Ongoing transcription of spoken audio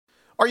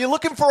Are you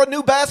looking for a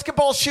new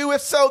basketball shoe?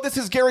 If so, this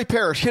is Gary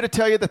Parrish here to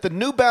tell you that the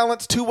New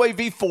Balance 2-Way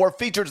V4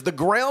 features the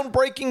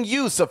groundbreaking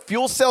use of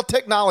fuel cell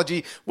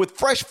technology with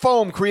fresh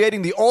foam,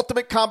 creating the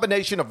ultimate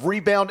combination of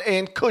rebound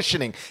and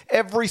cushioning.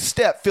 Every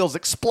step feels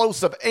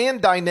explosive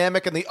and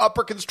dynamic, and the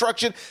upper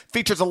construction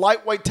features a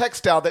lightweight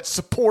textile that's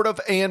supportive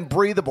and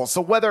breathable.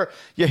 So whether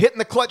you're hitting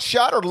the clutch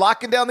shot or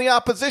locking down the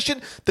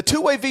opposition, the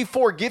 2-Way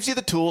V4 gives you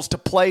the tools to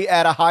play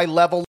at a high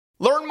level.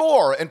 Learn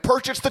more and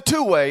purchase the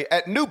 2-Way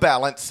at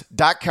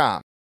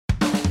newbalance.com.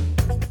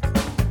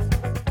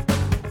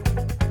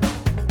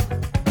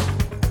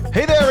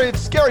 Hey there,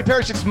 it's Gary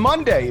Parrish. It's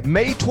Monday,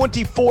 May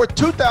 24th,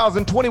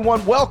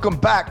 2021. Welcome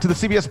back to the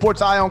CBS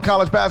Sports Eye on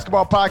College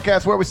Basketball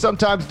podcast, where we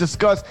sometimes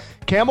discuss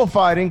camel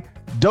fighting,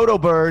 dodo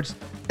birds,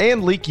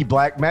 and leaky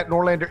black. Matt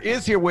Norlander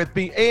is here with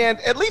me, and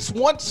at least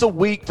once a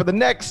week for the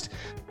next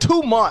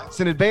 2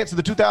 months in advance of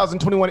the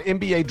 2021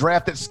 NBA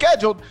draft that's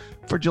scheduled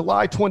for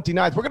July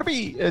 29th. We're going to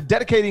be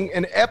dedicating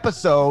an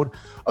episode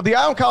of the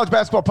Eye on College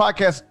Basketball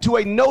podcast to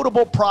a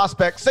notable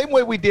prospect, same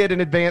way we did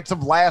in advance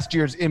of last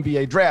year's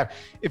NBA draft.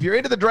 If you're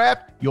into the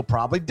draft, you'll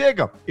probably dig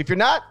them. If you're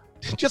not,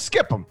 just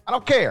skip them. I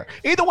don't care.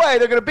 Either way,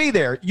 they're going to be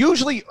there,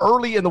 usually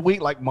early in the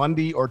week, like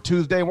Monday or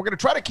Tuesday, and we're going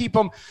to try to keep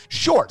them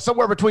short,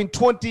 somewhere between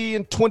 20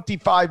 and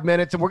 25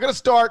 minutes, and we're going to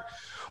start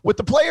with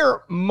the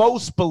player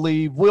most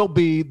believe will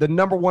be the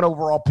number one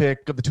overall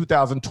pick of the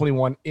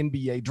 2021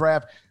 NBA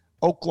draft,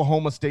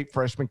 Oklahoma State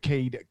freshman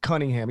Cade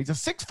Cunningham. He's a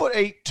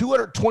 6'8",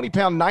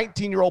 220-pound,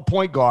 19-year-old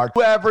point guard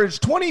who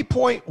averaged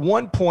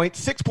 20.1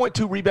 points,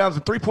 6.2 rebounds,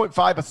 and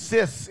 3.5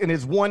 assists in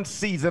his one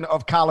season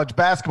of college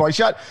basketball. He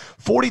shot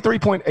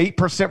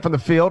 43.8% from the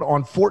field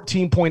on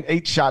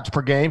 14.8 shots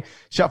per game,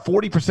 shot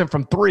 40%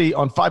 from three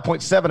on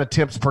 5.7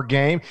 attempts per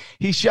game.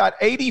 He shot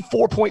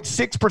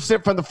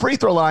 84.6% from the free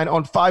throw line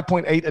on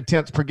 5.8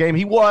 attempts per game.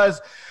 He was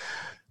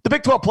the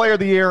Big 12 Player of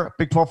the Year,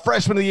 Big 12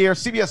 Freshman of the Year,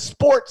 CBS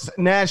Sports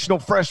National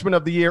Freshman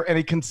of the Year, and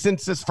a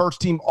consensus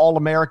first-team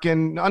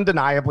All-American.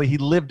 Undeniably, he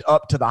lived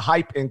up to the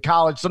hype in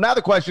college. So now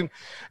the question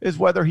is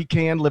whether he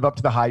can live up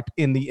to the hype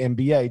in the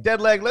NBA.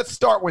 Deadleg, let's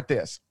start with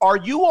this. Are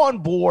you on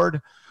board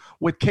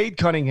with Cade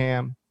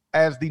Cunningham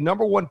as the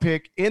number one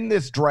pick in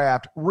this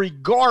draft,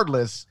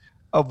 regardless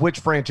of which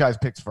franchise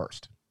picks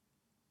first?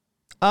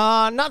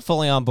 Not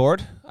fully on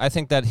board. I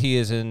think that he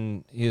is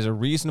a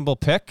reasonable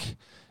pick,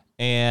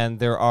 and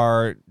there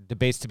are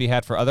debates to be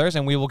had for others,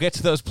 and we will get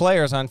to those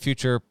players on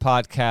future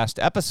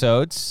podcast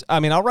episodes. I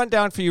mean, I'll run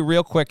down for you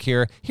real quick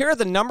here. Here are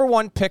the number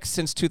one picks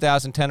since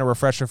 2010, a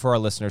refresher for our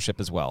listenership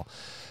as well.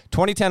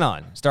 2010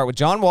 on. Start with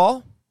John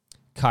Wall,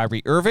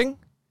 Kyrie Irving,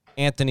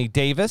 Anthony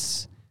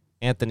Davis,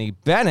 Anthony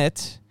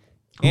Bennett,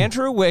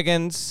 Andrew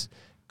Wiggins,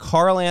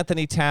 Karl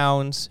Anthony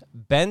Towns,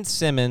 Ben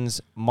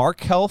Simmons,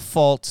 Markelle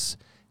Fultz,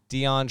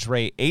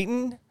 DeAndre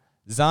Ayton,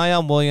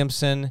 Zion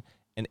Williamson,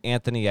 and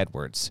Anthony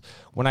Edwards.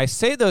 When I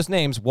say those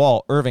names,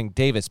 Wall, Irving,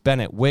 Davis,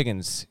 Bennett,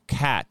 Wiggins,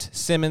 Cat,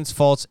 Simmons,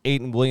 Fultz,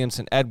 Ayton,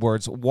 Williamson,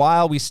 Edwards,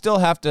 while we still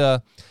have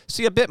to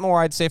see a bit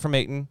more, I'd say, from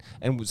Ayton,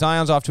 and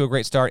Zion's off to a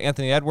great start.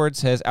 Anthony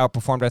Edwards has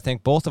outperformed, I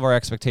think, both of our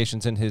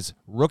expectations in his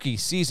rookie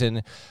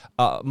season.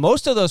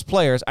 Most of those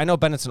players, I know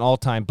Bennett's an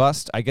all-time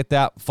bust. I get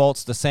that.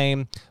 Fultz the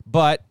same.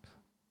 But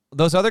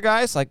those other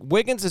guys, like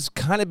Wiggins has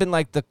kind of been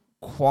like the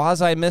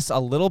quasi-miss a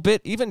little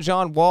bit. Even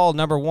John Wall,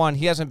 number one,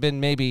 he hasn't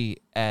been maybe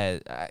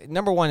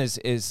number one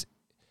is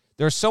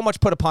there's so much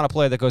put upon a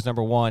player that goes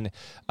number one.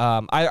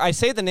 I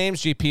say the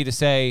names, GP, to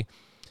say,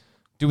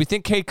 do we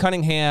think Cade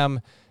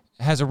Cunningham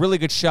has a really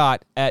good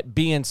shot at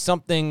being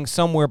something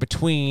somewhere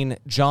between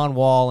John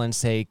Wall and,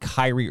 say,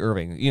 Kyrie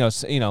Irving? You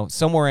know,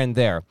 somewhere in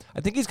there.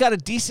 I think he's got a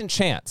decent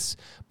chance,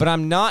 but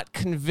I'm not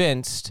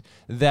convinced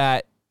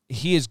that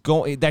he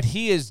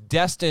is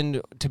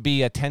destined to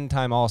be a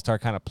 10-time All-Star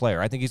kind of player.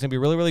 I think he's going to be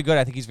really, really good.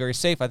 I think he's very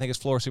safe. I think his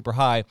floor is super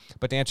high.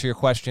 But to answer your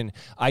question,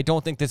 I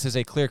don't think this is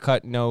a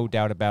clear-cut, no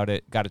doubt about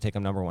it, got to take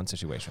him number one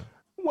situation.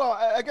 Well,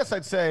 I guess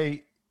I'd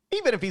say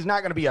even if he's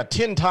not going to be a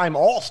 10-time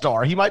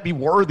All-Star, he might be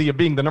worthy of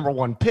being the number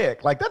one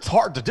pick. Like, that's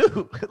hard to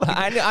do.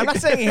 I'm not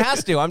saying he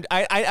has to.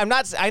 I'm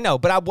not. I know,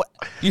 but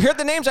you heard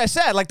the names I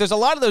said. Like, there's a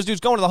lot of those dudes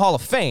going to the Hall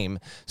of Fame.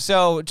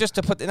 So just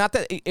to put, not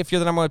that if you're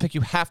the number one pick, you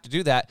have to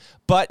do that,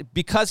 but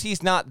because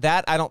he's not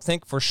that, I don't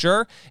think for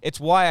sure. It's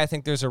why I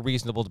think there's a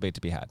reasonable debate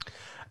to be had.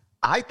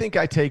 I think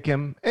I take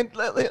him, and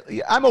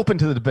I'm open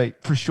to the debate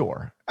for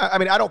sure. I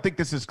mean, I don't think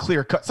this is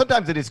clear cut.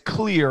 Sometimes it is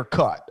clear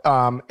cut.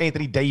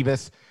 Anthony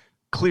Davis,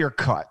 clear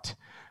cut.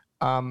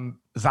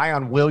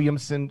 Zion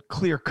Williamson,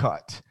 clear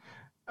cut.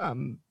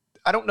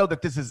 I don't know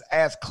that this is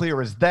as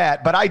clear as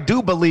that, but I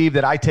do believe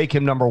that I take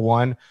him number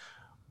one,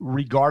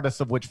 regardless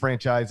of which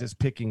franchise is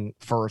picking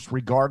first,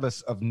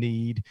 regardless of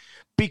need,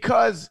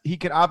 because he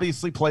can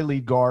obviously play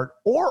lead guard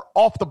or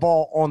off the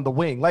ball on the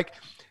wing. Like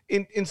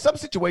in some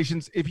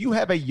situations, if you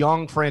have a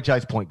young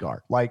franchise point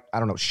guard, like, I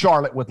don't know,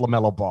 Charlotte with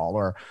LaMelo Ball,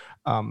 or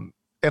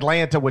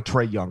Atlanta with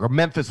Trae Young, or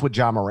Memphis with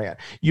Ja Morant,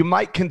 you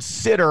might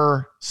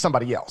consider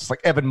somebody else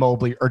like Evan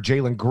Mobley or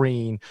Jalen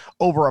Green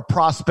over a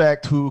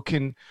prospect who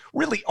can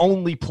really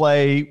only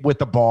play with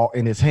the ball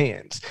in his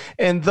hands.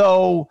 And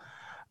though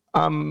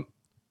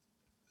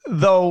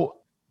though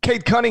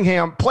Cade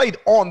Cunningham played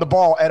on the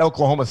ball at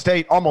Oklahoma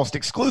State almost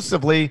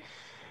exclusively.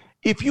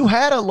 If you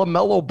had a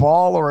LaMelo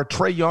Ball or a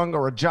Trae Young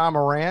or a Ja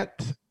Morant,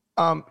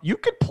 you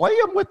could play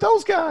him with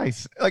those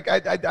guys. Like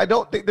I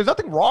don't think there's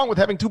nothing wrong with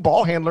having two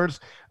ball handlers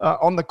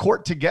on the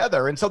court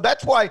together. And so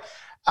that's why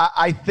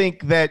I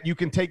think that you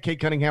can take Cade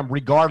Cunningham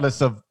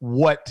regardless of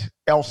what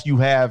else you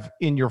have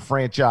in your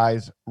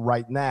franchise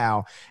right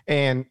now.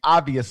 And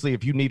obviously,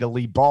 if you need a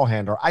lead ball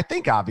handler, I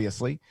think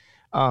obviously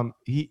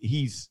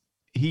he's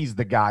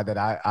the guy that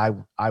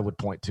I would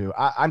point to.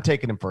 I'm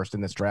taking him first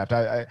in this draft.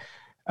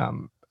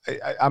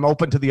 I'm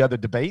open to the other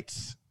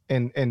debates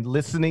and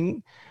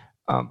listening.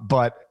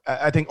 But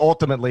I think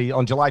ultimately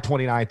on July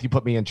 29th, you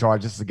put me in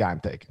charge. This is the guy I'm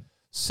taking.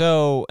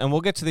 So, and we'll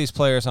get to these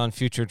players on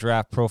future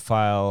draft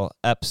profile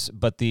EPs,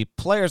 but the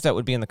players that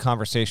would be in the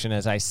conversation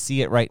as I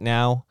see it right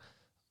now,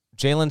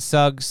 Jalen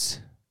Suggs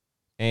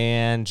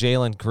and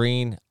Jalen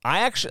Green.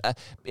 I actually,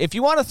 if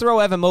you want to throw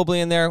Evan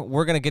Mobley in there,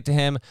 we're going to get to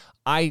him.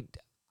 I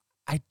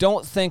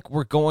don't think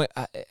we're going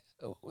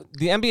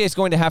the NBA is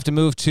going to have to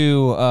move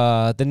to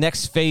the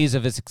next phase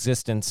of its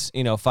existence,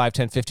 5,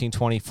 10, 15,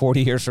 20,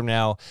 40 years from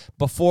now,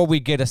 before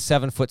we get a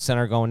 7-foot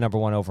center going number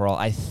one overall,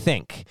 I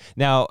think.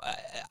 Now,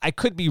 I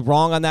could be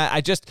wrong on that.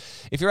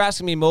 If you're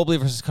asking me Mobley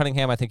versus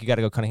Cunningham, I think you got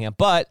to go Cunningham.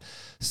 But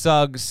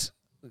Suggs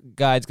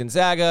guides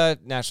Gonzaga,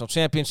 national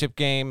championship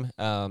game.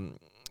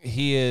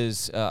 He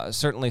is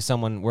certainly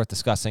someone worth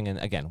discussing, and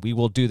again, we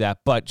will do that.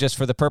 But just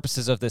for the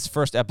purposes of this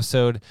first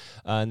episode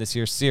in this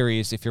year's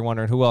series, if you're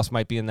wondering who else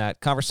might be in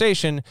that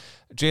conversation,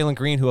 Jalen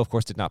Green, who of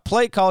course did not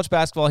play college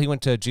basketball, he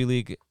went to G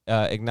League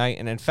Ignite,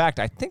 and in fact,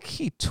 I think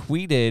he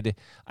tweeted.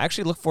 I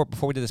actually looked for it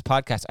before we did this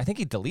podcast. I think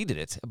he deleted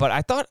it, but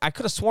I thought I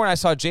could have sworn I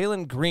saw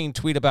Jalen Green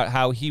tweet about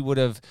how he would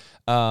have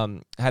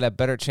had a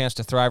better chance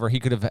to thrive, or he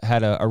could have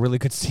had a really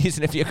good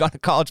season if he had gone to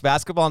college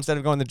basketball instead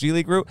of going the G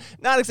League route.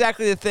 Not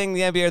exactly the thing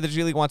the NBA or the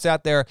G League wants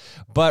out there,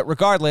 but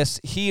regardless,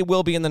 he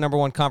will be in the number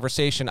one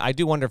conversation. I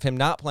do wonder if him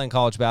not playing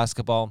college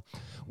basketball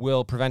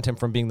will prevent him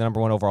from being the number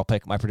one overall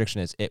pick. My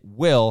prediction is it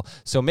will.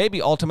 So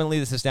maybe ultimately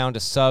this is down to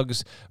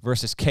Suggs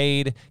versus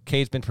Cade.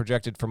 Cade's been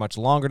projected for much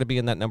longer to be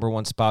in that number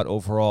one spot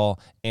overall,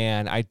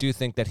 and I do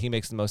think that he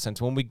makes the most sense.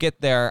 When we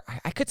get there,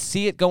 I could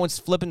see it going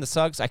flipping to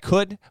Suggs. I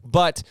could,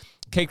 but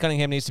Cade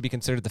Cunningham needs to be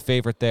considered the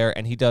favorite there,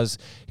 and he does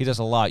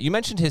a lot. You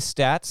mentioned his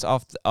stats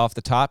off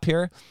the top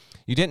here.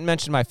 You didn't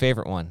mention my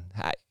favorite one.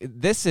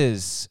 This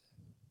is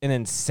an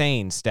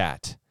insane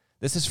stat.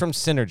 This is from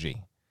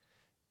Synergy.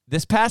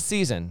 This past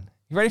season,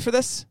 you ready for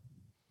this?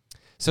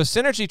 So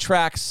Synergy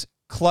tracks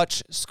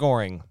clutch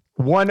scoring.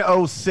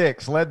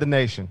 106 led the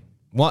nation.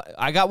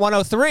 I got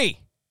 103.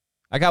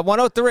 I got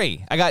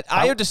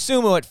Ayo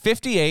Dosunmu at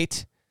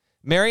 58.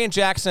 Marion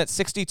Jackson at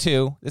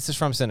 62. This is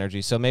from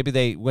Synergy, so maybe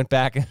they went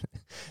back.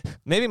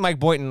 Maybe Mike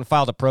Boynton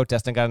filed a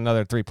protest and got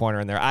another three-pointer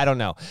in there. I don't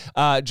know.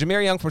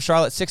 Jameer Young from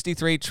Charlotte,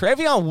 63.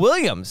 Trevion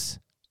Williams,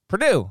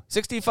 Purdue,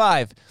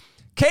 65.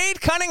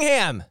 Cade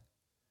Cunningham,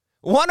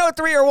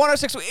 103 or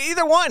 106,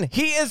 either one.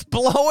 He is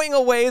blowing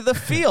away the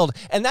field.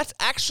 And that's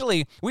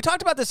actually, we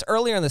talked about this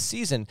earlier in the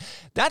season.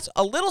 That's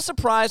a little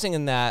surprising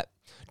in that.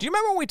 Do you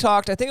remember when we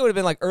talked? I think it would have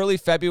been like early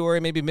February,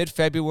 maybe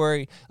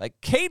mid-February. Like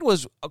Cade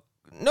was,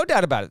 no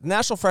doubt about it,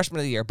 National Freshman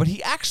of the Year. But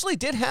he actually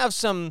did have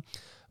some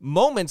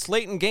moments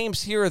late in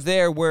games here or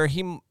there where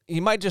he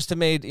might just have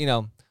made,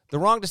 the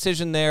wrong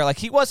decision there. Like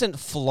he wasn't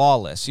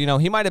flawless.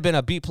 He might have been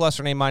a B+ or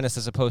an A-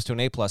 as opposed to an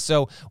A+.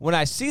 So when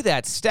I see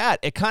that stat,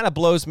 it kind of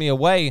blows me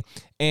away.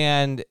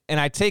 And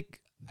I take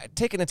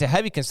it into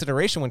heavy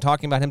consideration when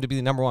talking about him to be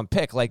the number one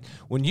pick. Like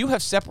when you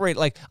have separated,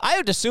 like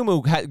Ayo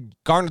Dosunmu had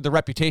garnered the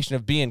reputation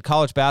of being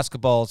college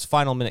basketball's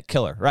final minute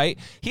killer, right?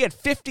 He had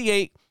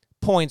 58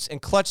 points in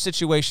clutch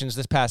situations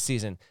this past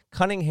season.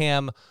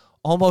 Cunningham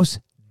almost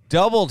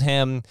doubled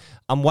him.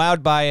 I'm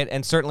wowed by it,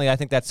 and certainly I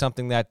think that's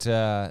something that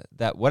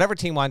whatever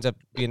team winds up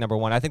being number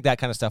one, I think that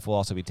kind of stuff will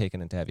also be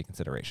taken into heavy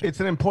consideration. It's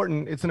an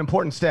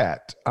important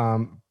stat,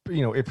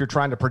 if you're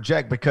trying to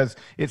project, because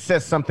it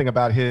says something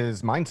about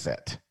his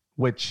mindset,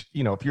 which,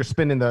 if you're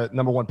spending the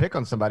number one pick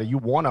on somebody, you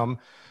want them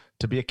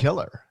to be a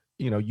killer.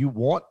 You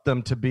want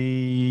them to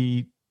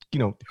be,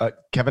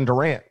 Kevin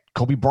Durant,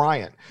 Kobe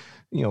Bryant,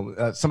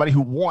 somebody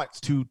who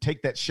wants to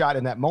take that shot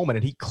in that moment.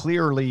 And he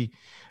clearly,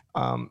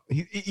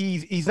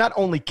 he's not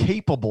only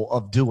capable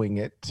of doing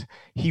it,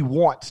 he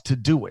wants to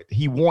do it.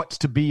 He wants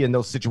to be in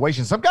those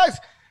situations. Some guys,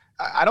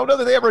 I don't know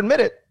that they ever admit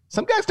it,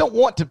 some guys don't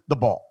want the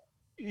ball.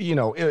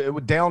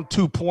 It down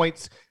 2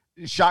 points,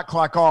 shot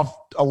clock off,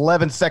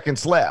 11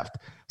 seconds left.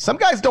 Some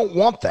guys don't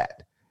want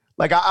that.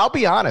 Like, I'll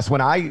be honest,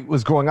 when I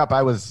was growing up,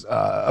 I was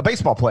a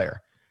baseball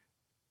player.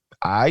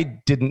 I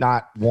did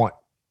not want,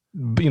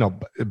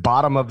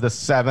 bottom of the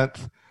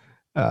seventh,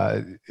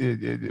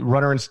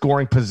 runner in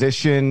scoring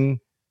position,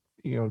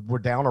 we're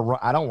down a run.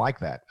 I don't like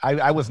that.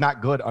 I was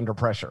not good under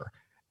pressure.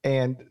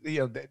 And,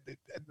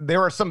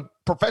 there are some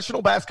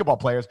professional basketball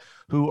players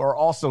who are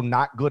also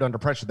not good under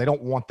pressure. They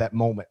don't want that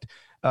moment.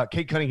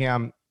 Cade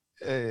Cunningham,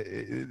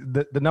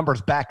 the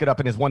numbers back it up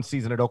in his one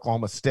season at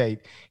Oklahoma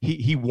State.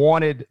 He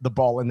wanted the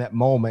ball in that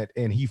moment,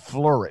 and he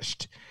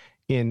flourished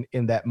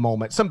in that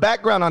moment. Some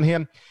background on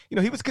him,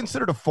 he was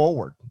considered a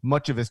forward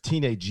much of his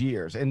teenage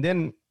years. And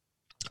then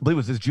I believe it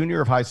was his junior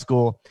year of high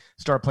school,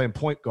 started playing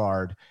point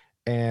guard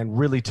and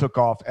really took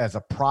off as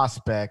a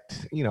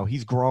prospect.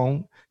 He's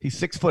grown. He's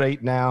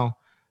 6'8" now.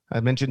 I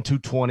mentioned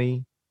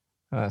 220,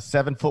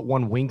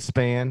 7'1"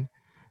 wingspan.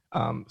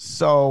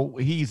 So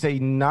he's a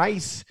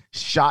nice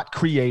shot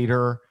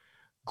creator,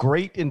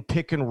 great in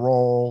pick and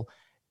roll,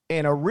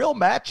 and a real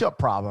matchup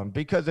problem,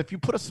 because if you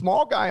put a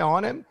small guy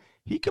on him,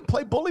 he can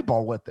play bully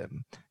ball with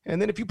him.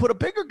 And then if you put a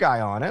bigger guy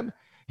on him,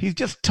 he's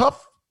just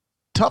tough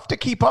to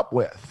keep up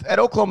with. At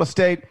Oklahoma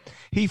State,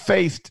 he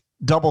faced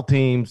double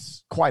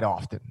teams quite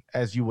often,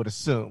 as you would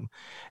assume.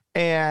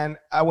 And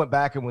I went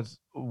back and was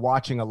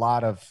watching a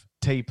lot of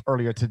tape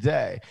earlier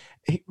today.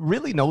 He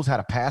really knows how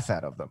to pass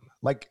out of them.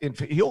 Like, if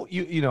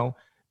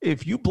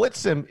if you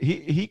blitz him,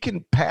 he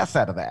can pass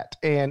out of that,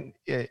 and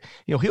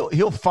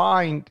he'll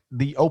find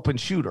the open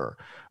shooter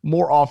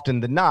more often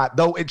than not.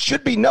 Though it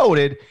should be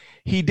noted,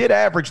 he did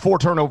average 4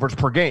 turnovers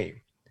per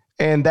game,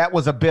 and that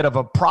was a bit of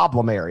a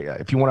problem area.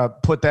 If you want to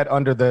put that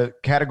under the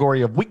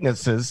category of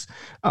weaknesses,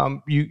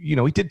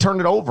 he did turn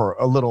it over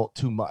a little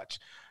too much.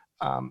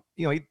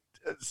 He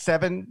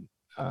 7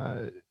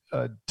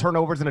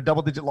 turnovers in a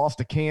double-digit loss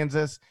to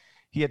Kansas.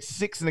 He had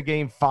 6 in the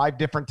game 5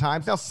 different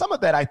times. Now, some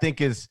of that I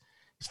think is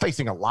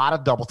facing a lot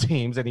of double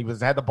teams, and he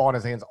had the ball in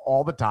his hands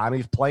all the time.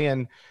 He's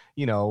playing,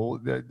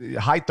 the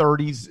high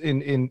 30s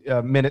in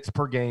minutes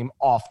per game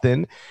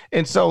often.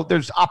 And so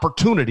there's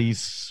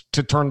opportunities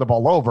to turn the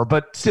ball over,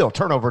 but still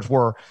turnovers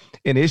were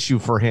an issue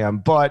for him.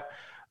 But,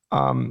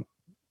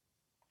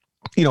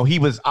 he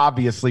was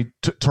obviously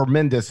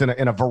tremendous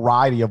in a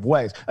variety of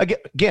ways.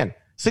 Again,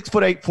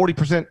 6'8",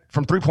 40%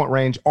 from 3-point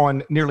range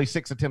on nearly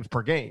 6 attempts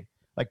per game.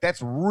 Like,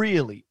 that's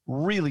really,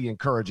 really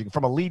encouraging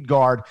from a lead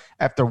guard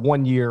after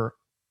 1 year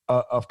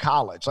of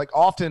college. Like,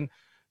 often,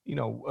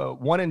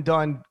 one and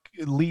done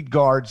lead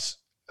guards,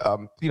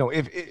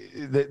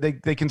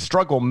 if they can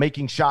struggle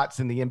making shots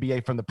in the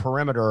NBA from the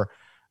perimeter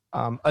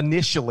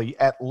initially,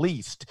 at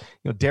least.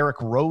 Derrick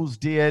Rose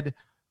did.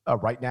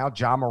 Right now,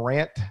 Ja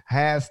Morant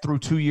has through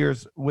 2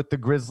 years with the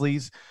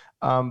Grizzlies.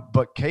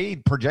 But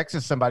Cade projects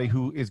as somebody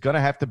who is going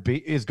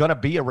to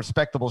be a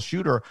respectable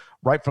shooter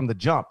right from the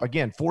jump.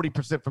 Again,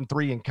 40% from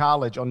 3 in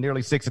college on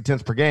nearly 6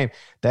 attempts per game.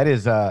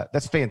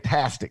 That's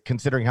fantastic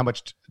considering how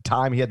much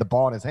time he had the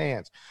ball in his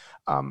hands.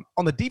 On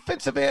the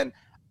defensive end,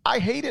 I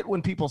hate it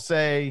when people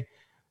say,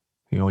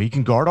 he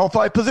can guard all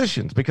 5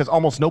 positions, because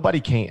almost nobody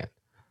can.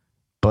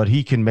 But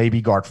he can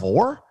maybe guard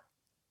 4.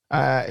 He's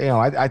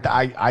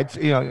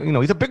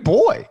a big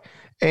boy,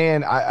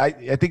 and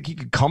I think he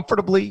could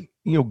comfortably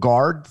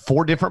guard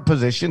 4 different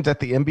positions at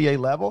the NBA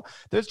level.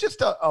 There's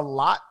just a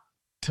lot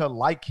to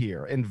like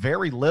here, and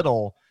very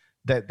little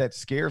that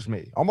scares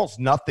me. Almost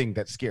nothing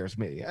that scares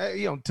me.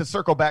 To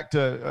circle back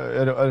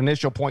to an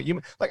initial point,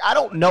 I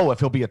don't know if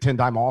he'll be a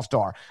 10-time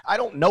All-Star. I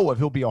don't know if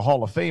he'll be a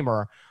Hall of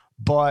Famer,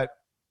 but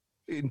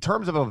in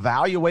terms of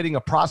evaluating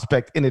a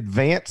prospect in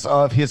advance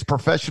of his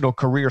professional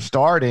career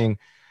starting,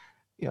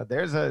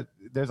 there's a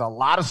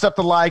lot of stuff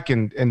to like,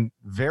 and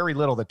very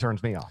little that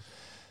turns me off.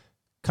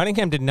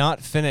 Cunningham did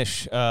not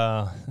finish.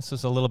 This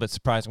was a little bit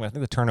surprising. I think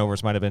the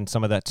turnovers might have been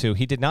some of that too.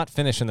 He did not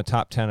finish in the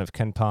top 10 of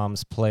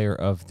KenPom's Player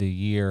of the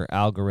Year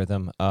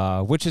algorithm,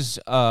 which is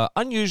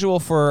unusual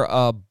for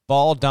a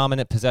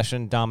ball-dominant,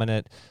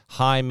 possession-dominant,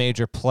 high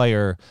major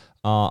player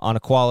on a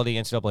quality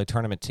NCAA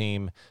tournament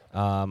team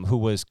who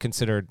was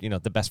considered,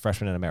 the best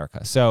freshman in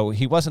America. So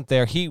he wasn't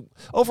there.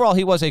 Overall,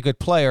 he was a good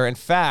player. In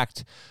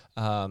fact,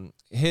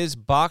 his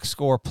box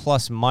score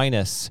plus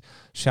minus,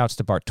 shouts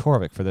to Bart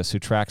Torvik for this, who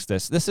tracks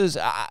this. This is,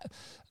 I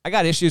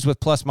got issues with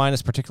plus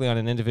minus, particularly on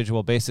an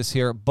individual basis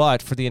here,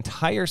 but for the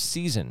entire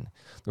season,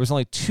 there was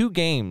only 2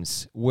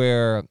 games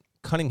where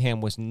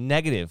Cunningham was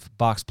negative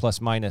box plus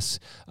minus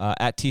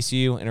at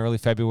TCU in early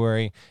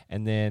February,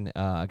 and then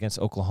against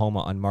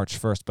Oklahoma on March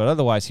 1st. But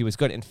otherwise, he was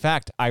good. In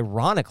fact,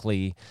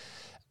 ironically,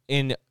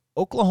 in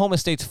Oklahoma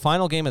State's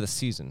final game of the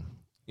season,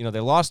 they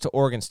lost to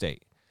Oregon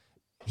State.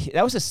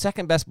 That was the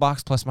second best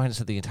box plus minus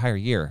of the entire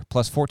year,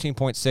 plus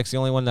 14.6. The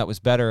only one that was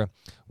better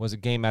was a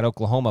game at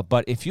Oklahoma.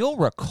 But if you'll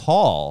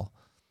recall,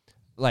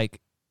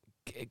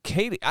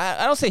 Cade,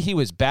 I don't say he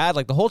was bad.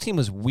 The whole team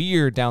was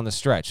weird down the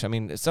stretch. I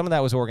mean, some of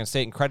that was Oregon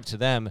State, and credit to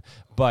them.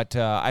 But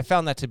I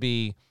found that to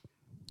be,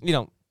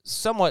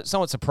 somewhat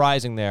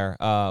surprising there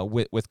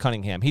with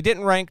Cunningham. He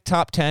didn't rank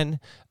top 10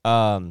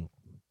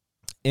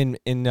 in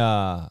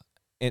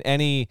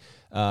any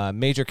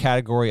major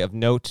category of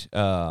note.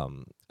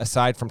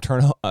 Aside from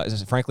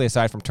turnovers,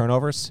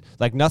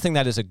 nothing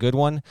that is a good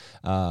one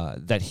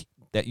that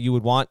you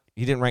would want.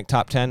 He didn't rank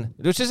top 10,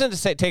 which isn't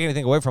to take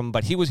anything away from him,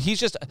 but he's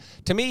just,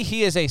 to me,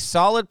 he is a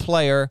solid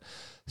player,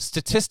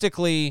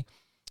 statistically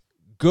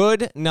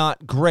good,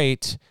 not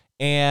great,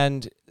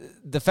 and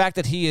the fact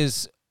that he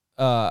is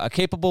a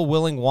capable,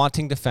 willing,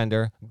 wanting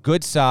defender,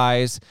 good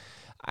size.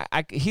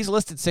 He's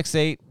listed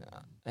 6'8".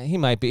 He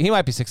might be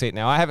 6'8"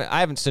 now. I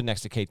haven't stood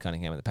next to Cade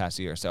Cunningham in the past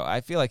year, so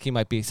I feel like he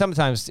might be.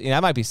 Sometimes I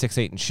might be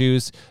 6'8" in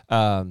shoes,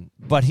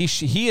 but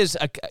he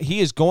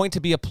is going to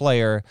be a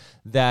player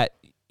that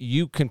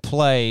you can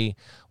play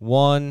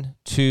 1,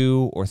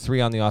 2, or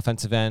 3 on the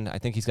offensive end. I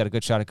think he's got a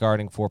good shot at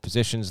guarding 4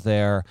 positions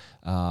there,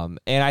 and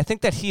I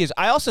think that he is.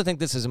 I also think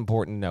this is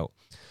important to note.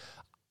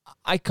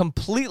 I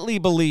completely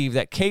believe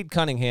that Cade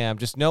Cunningham,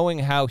 just knowing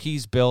how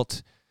he's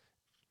built.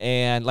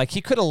 And, like,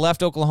 he could have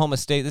left Oklahoma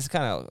State. This is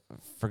kind of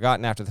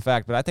forgotten after the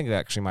fact, but I think it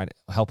actually might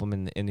help him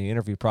in the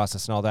interview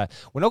process and all that.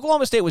 When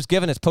Oklahoma State was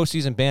given its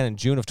postseason ban in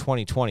June of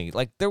 2020,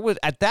 like, there was,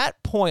 at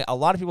that point, a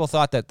lot of people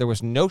thought that there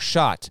was no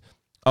shot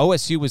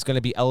OSU was going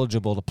to be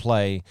eligible to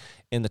play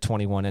in the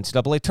 21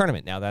 NCAA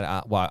tournament. Now,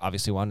 that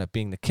obviously wound up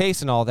being the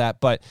case and all that,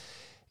 but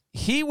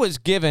he was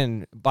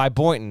given by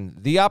Boynton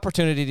the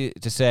opportunity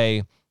to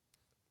say,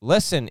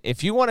 listen,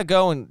 if you want to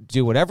go and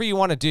do whatever you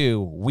want to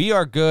do, we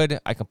are good.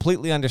 I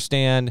completely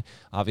understand.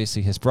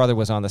 Obviously, his brother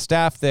was on the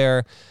staff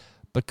there,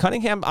 but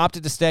Cunningham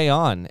opted to stay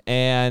on,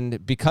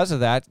 and because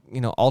of that,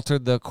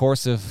 altered the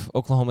course of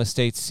Oklahoma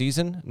State's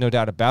season, no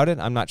doubt about it.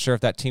 I'm not sure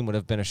if that team would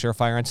have been a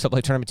surefire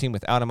NCAA tournament team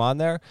without him on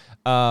there.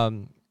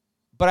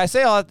 But I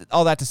say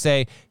all that to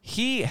say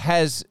he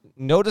has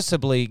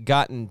noticeably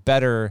gotten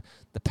better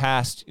the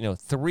past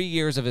 3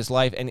 years of his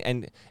life,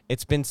 and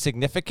it's been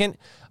significant.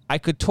 I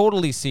could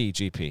totally see,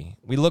 GP.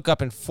 We look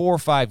up in 4 or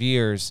 5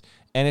 years,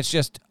 and it's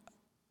just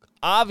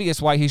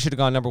obvious why he should have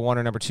gone number 1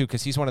 or number 2,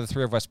 because he's one of the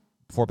 3 of us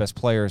 4 best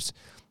players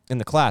in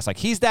the class. Like,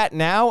 he's that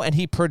now, and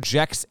he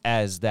projects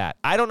as that.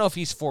 I don't know if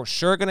he's for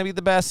sure going to be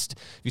the best.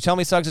 If you tell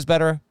me Suggs is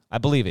better, I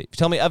believe it. If you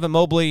tell me Evan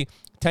Mobley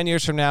 10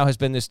 years from now has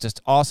been this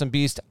just awesome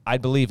beast, I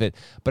believe it.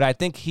 But I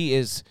think he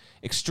is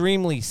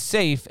extremely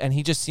safe, and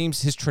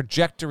his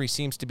trajectory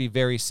seems to be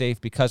very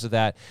safe because of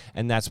that,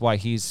 and that's why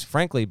he's,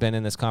 frankly, been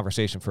in this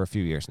conversation for a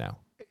few years now.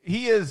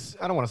 He is,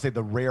 I don't want to say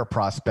the rare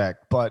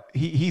prospect, but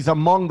he's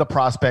among the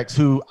prospects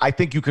who I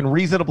think you can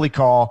reasonably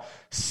call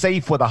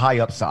safe with a high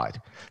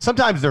upside.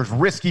 Sometimes there's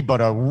risky,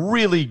 but a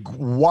really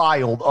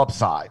wild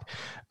upside.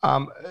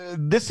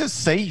 This is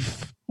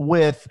safe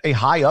with a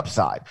high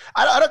upside.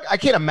 I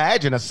can't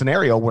imagine a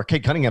scenario where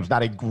Cade Cunningham's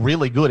not a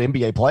really good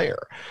NBA player.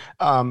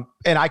 And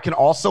I can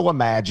also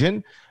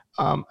imagine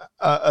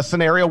a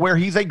scenario where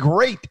he's a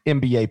great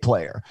NBA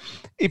player.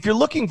 If you're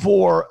looking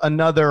for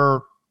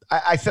another,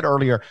 I said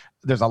earlier,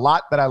 there's a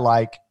lot that I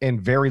like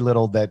and very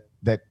little that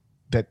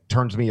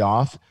turns me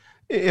off.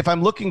 If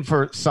I'm looking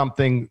for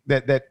something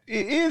that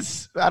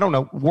is, I don't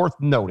know, worth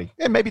noting,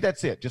 and maybe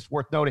that's it, just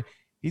worth noting,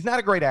 he's not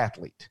a great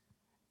athlete,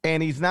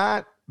 and he's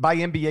not, by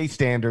NBA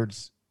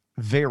standards,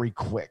 very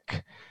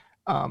quick.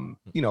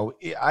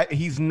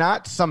 He's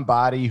not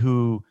somebody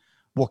who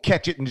will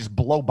catch it and just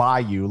blow by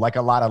you like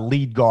a lot of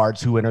lead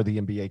guards who enter the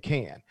NBA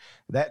can.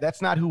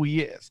 That's not who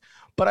he is.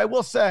 But I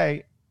will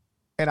say,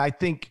 and I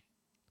think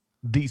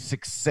the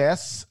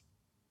success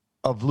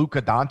of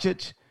Luka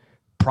Doncic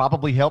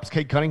probably helps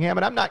Cade Cunningham,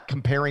 and I'm not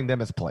comparing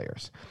them as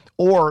players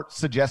or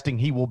suggesting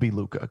he will be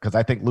Luka, because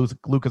I think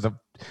Luka's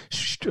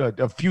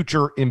a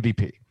future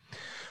MVP.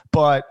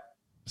 But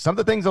some of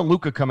the things on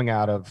Luka coming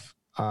out of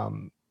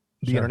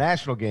the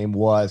international game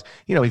was,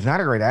 he's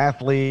not a great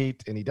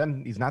athlete, and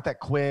he's not that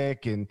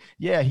quick, and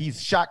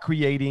he's shot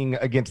creating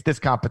against this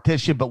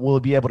competition, but will he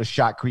be able to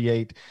shot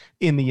create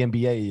in the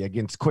NBA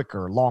against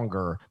quicker,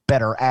 longer,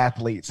 better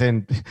athletes?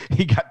 And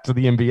he got to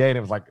the NBA and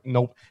it was like,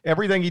 nope,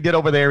 everything he did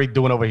over there, he's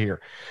doing over here.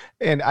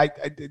 And I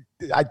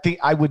think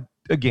I would,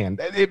 again,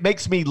 it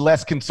makes me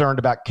less concerned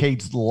about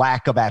Cade's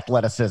lack of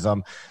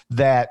athleticism,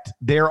 that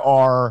there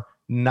are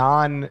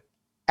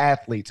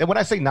non-athletes. And when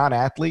I say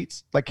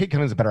non-athletes, like, Cade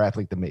Cunningham's a better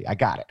athlete than me. I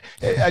got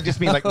it. I just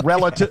mean like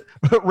relative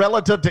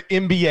to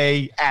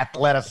NBA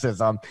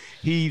athleticism.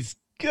 He's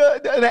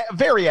good, a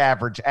very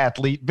average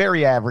athlete,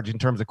 very average in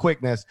terms of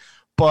quickness,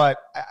 but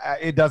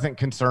it doesn't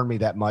concern me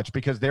that much,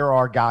 because there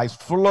are guys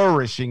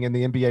flourishing in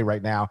the NBA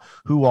right now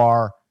who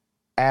are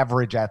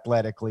average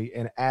athletically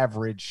and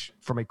average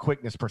from a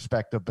quickness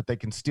perspective, but they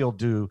can still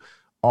do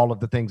all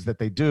of the things that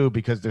they do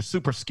because they're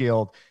super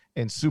skilled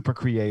and super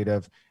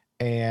creative.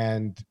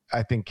 And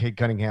I think Cade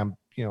Cunningham,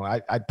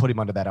 I'd put him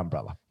under that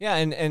umbrella. Yeah,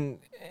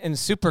 and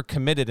super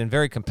committed and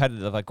very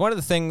competitive. Like, one of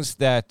the things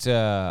that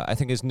I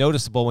think is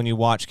noticeable when you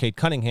watch Cade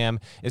Cunningham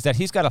is that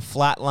he's got a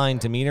flatline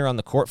demeanor on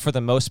the court for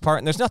the most part,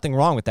 and there's nothing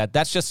wrong with that.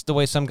 That's just the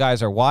way some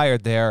guys are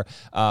wired there,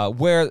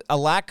 where a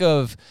lack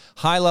of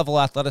high-level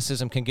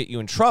athleticism can get you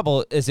in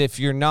trouble is if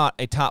you're not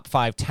a top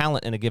 5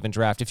 talent in a given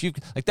draft.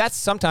 That's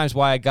sometimes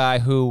why a guy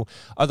who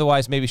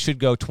otherwise maybe should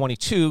go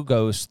 22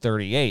 goes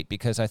 38,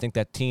 because I think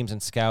that teams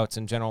and scouts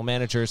and general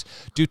managers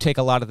do take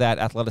a lot of that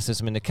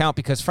athleticism into account,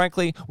 because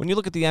frankly, when you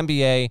look at the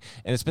NBA,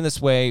 and it's been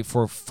this way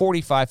for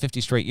 45, 50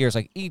 straight years,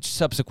 like each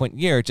subsequent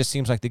year, it just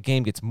seems like the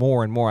game gets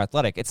more and more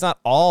athletic. It's not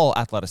all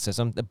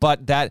athleticism,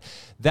 but that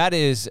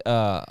is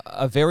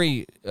a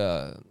very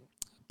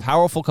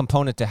powerful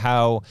component to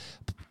how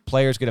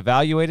players get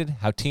evaluated,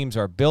 how teams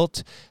are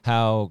built,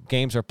 how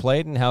games are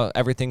played, and how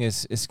everything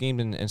is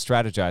schemed and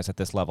strategized at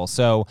this level.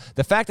 So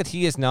the fact that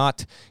he is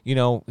not,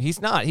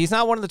 he's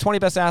not one of the 20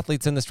 best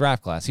athletes in this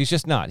draft class. He's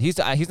just not.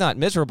 He's not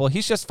miserable.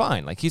 He's just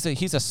fine. Like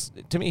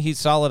to me, he's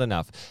solid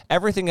enough.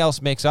 Everything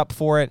else makes up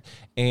for it,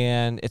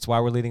 and it's why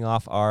we're leading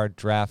off our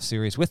draft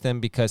series with him,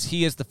 because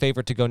he is the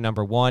favorite to go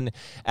number one.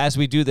 As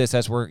we do this,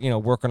 as we're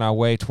working our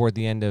way toward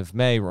the end of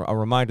May, a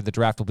reminder, the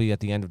draft will be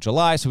at the end of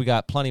July, so we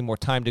got plenty more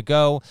time to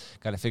go.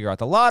 Got to figure out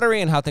the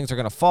lottery and how things are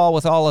going to fall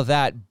with all of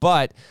that,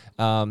 but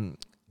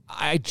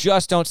I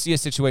just don't see a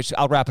situation.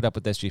 I'll wrap it up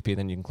with this, GP,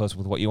 then you can close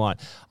with what you want.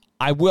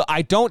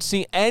 I don't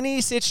see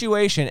any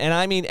situation, and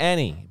I mean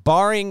any,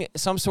 barring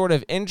some sort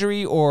of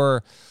injury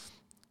or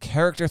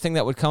character thing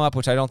that would come up,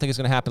 which I don't think is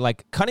going to happen.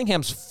 Like,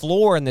 Cunningham's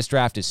floor in this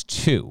draft is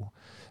 2.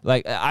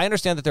 Like, I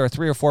understand that there are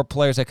 3 or 4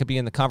 players that could be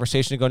in the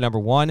conversation to go number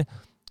 1.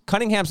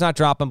 Cunningham's not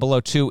dropping below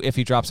 2 if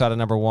he drops out of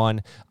number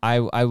 1.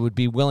 I would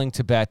be willing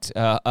to bet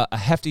a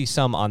hefty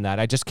sum on that.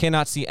 I just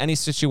cannot see any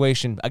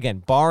situation,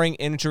 again, barring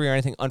injury or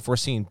anything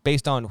unforeseen,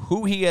 based on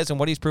who he is and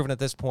what he's proven at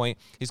this point.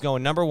 He's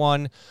going number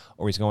 1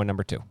 or he's going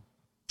number 2.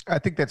 I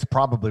think that's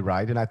probably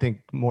right. And I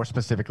think more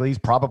specifically, he's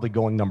probably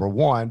going number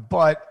 1.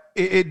 But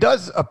it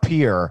does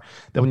appear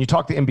that when you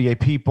talk to NBA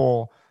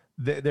people,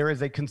 there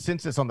is a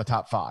consensus on the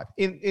top 5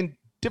 in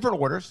different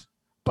orders,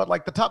 but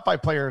like the top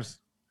 5 players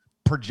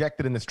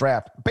projected in this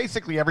draft,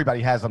 basically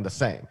everybody has them the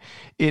same.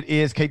 It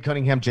is Cade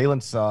Cunningham,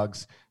 Jalen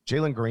Suggs,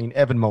 Jalen Green,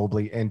 Evan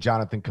Mobley, and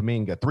Jonathan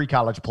Kuminga. 3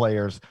 college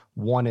players,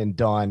 1 and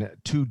done,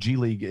 2 G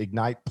League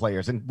Ignite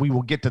players. And we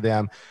will get to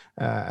them,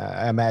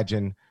 I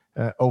imagine,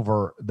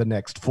 over the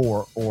next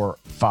 4 or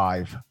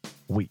 5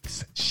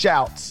 weeks.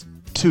 Shouts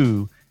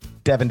to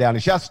Devin Downey.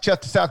 Shouts to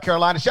Chester, South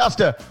Carolina. Shouts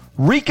to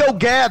Rico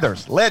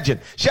Gathers,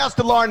 legend. Shouts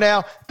to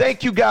Larnell.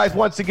 Thank you guys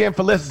once again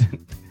for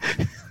listening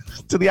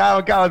to the Eye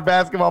on College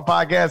Basketball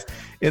Podcast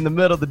in the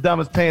middle of the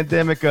dumbest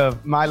pandemic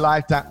of my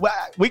lifetime. Well,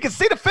 we can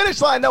see the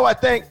finish line, though, I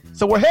think.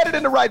 So we're headed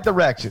in the right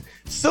direction.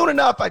 Soon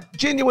enough, I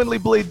genuinely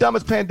believe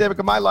dumbest pandemic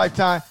of my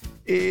lifetime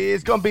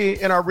is going to be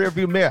in our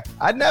rearview mirror.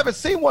 I'd never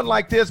seen one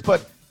like this,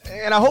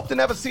 and I hope to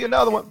never see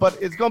another one, but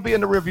it's going to be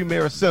in the rearview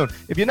mirror soon.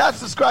 If you're not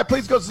subscribed,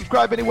 please go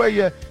subscribe anywhere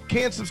you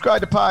can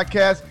subscribe to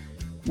podcasts.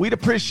 We'd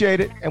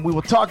appreciate it, and we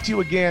will talk to you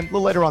again a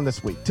little later on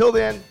this week. Till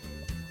then,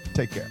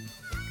 take care.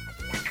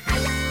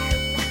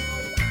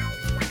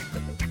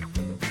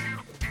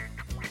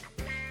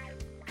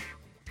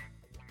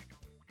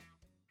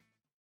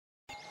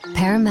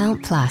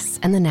 Paramount Plus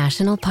and the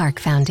National Park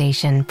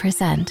Foundation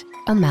present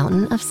A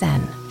Mountain of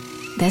Zen.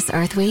 This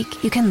Earth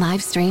Week, you can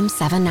live stream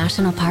 7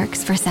 national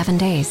parks for 7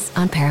 days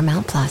on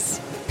Paramount Plus.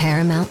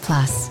 Paramount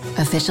Plus,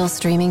 official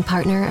streaming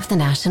partner of the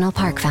National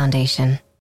Park Foundation.